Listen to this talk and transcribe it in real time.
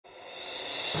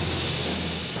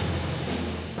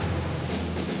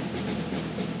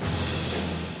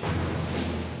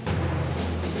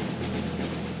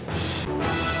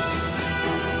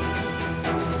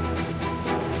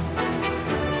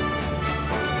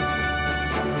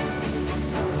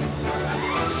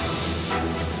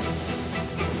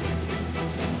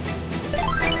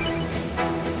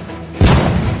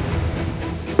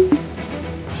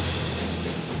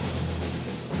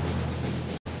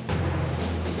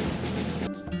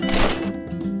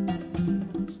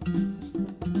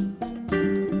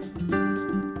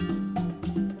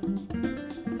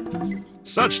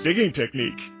Such digging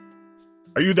technique.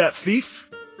 Are you that thief?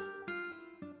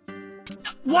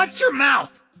 Watch your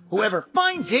mouth! Whoever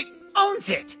finds it, owns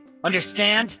it!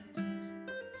 Understand?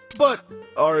 But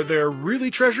are there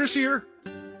really treasures here?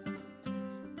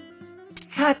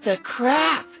 Cut the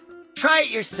crap! Try it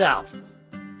yourself.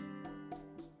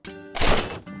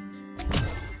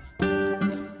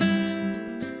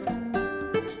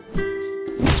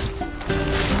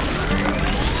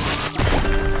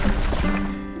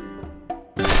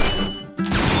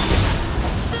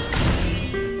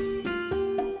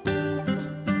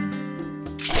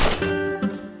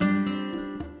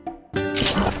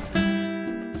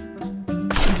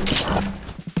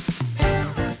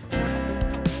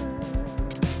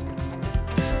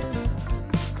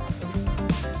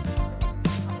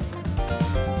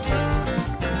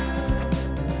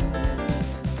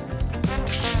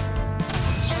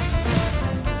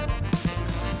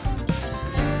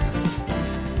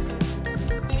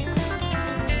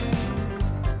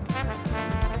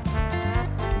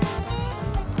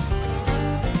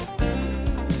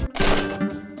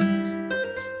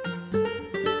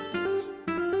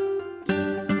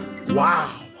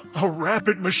 Wow, a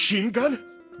rapid machine gun?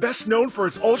 Best known for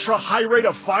its ultra-high rate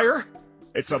of fire?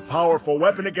 It's a powerful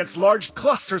weapon against large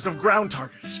clusters of ground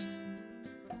targets.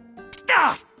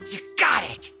 Ah! You got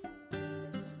it!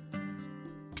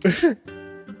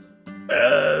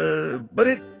 But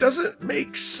it doesn't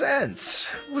make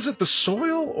sense. Was it the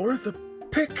soil or the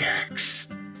pickaxe?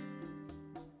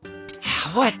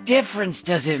 What difference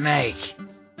does it make?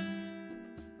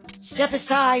 Step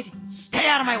aside, stay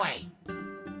out of my way!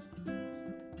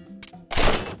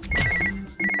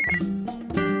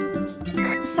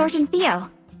 Sergeant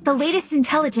Theo, the latest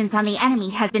intelligence on the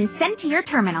enemy has been sent to your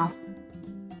terminal.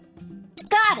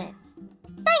 Got it.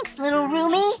 Thanks, little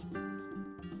roomie.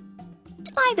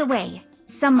 By the way,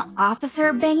 some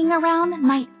officer banging around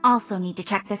might also need to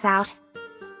check this out.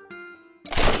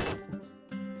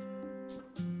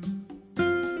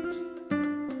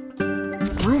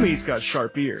 Roomie's got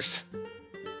sharp ears.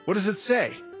 What does it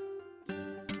say?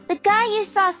 The guy you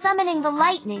saw summoning the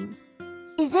lightning.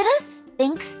 Is it a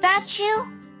Sphinx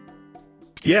statue?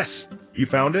 Yes, you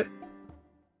found it?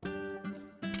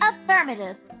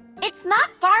 Affirmative. It's not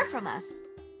far from us.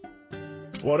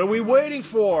 What are we waiting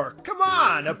for? Come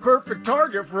on, a perfect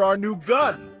target for our new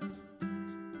gun.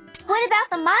 What about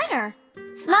the miner?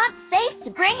 It's not safe to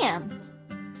bring him.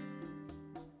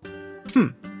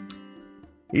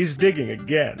 He's digging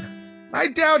again. I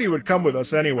doubt he would come with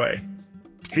us anyway.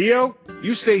 Theo,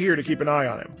 you stay here to keep an eye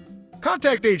on him.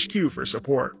 Contact HQ for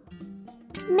support.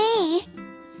 Me?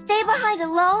 Stay behind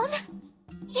alone?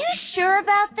 You sure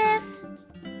about this?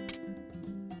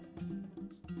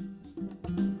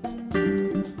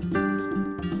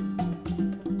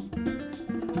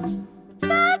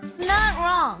 That's not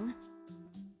wrong.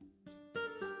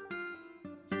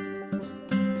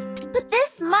 But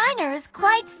this miner is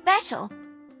quite special.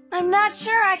 I'm not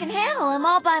sure I can handle him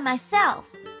all by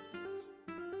myself.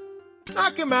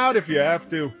 Knock him out if you have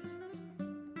to.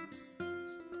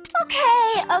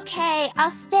 Okay,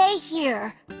 I'll stay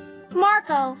here.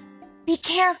 Marco, be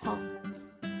careful.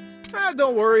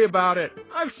 Don't worry about it.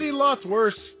 I've seen lots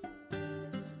worse.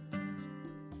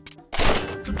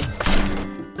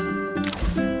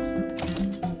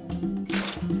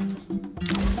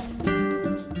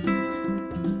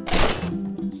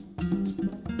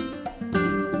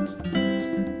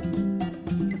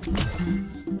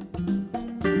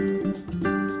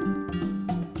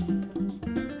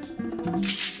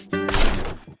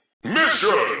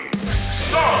 Mission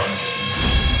start!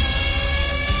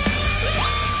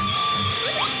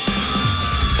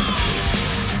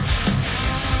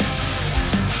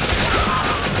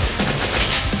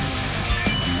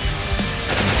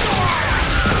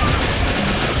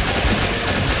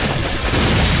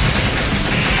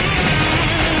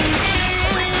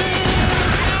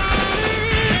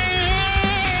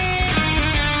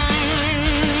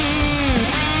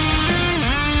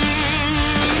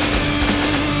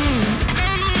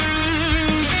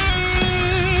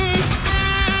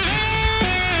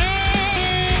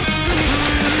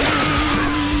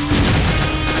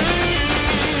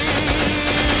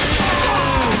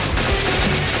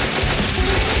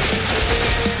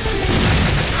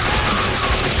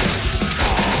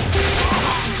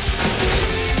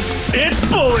 It's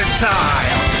bullet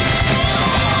time!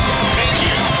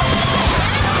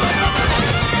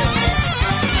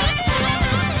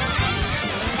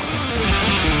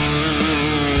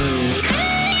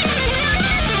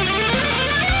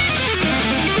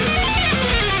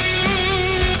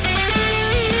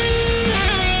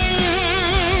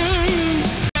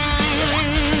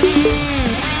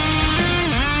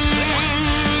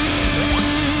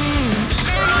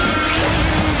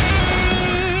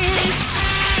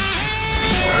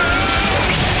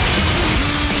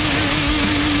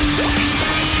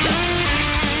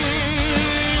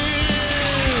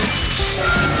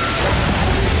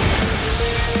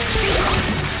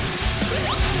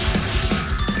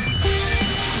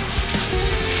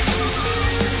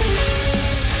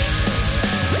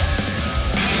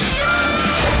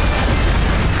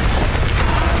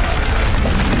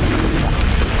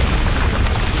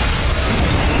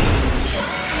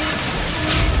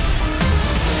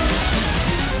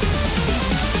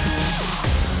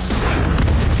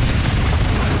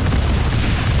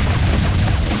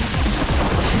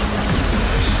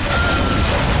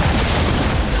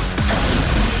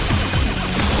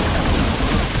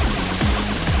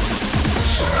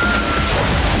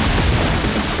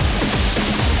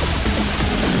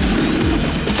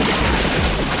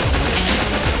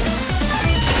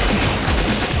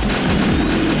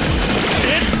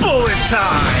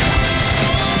 Time!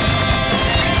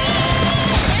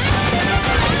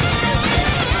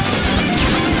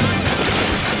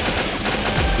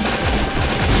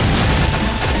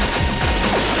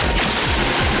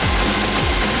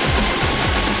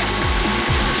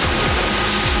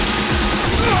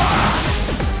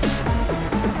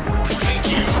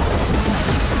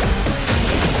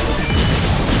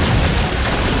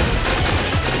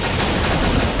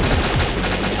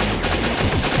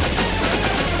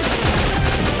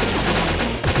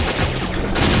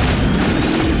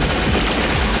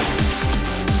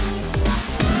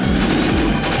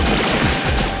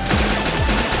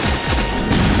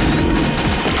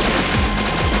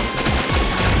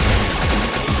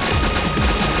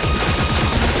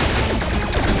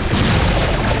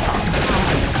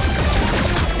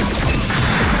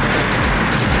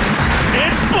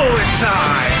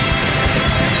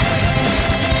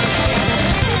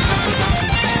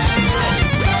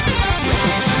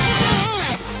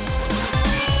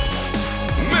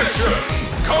 Mission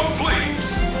complete!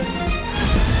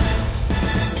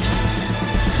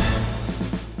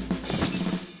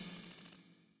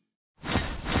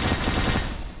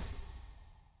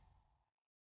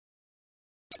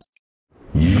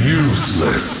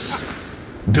 Useless.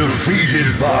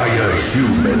 Defeated by a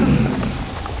human.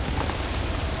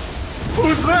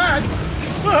 Who's that?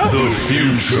 The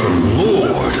future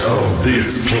lord of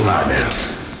this planet.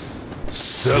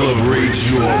 Celebrate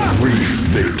your brief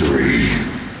victory.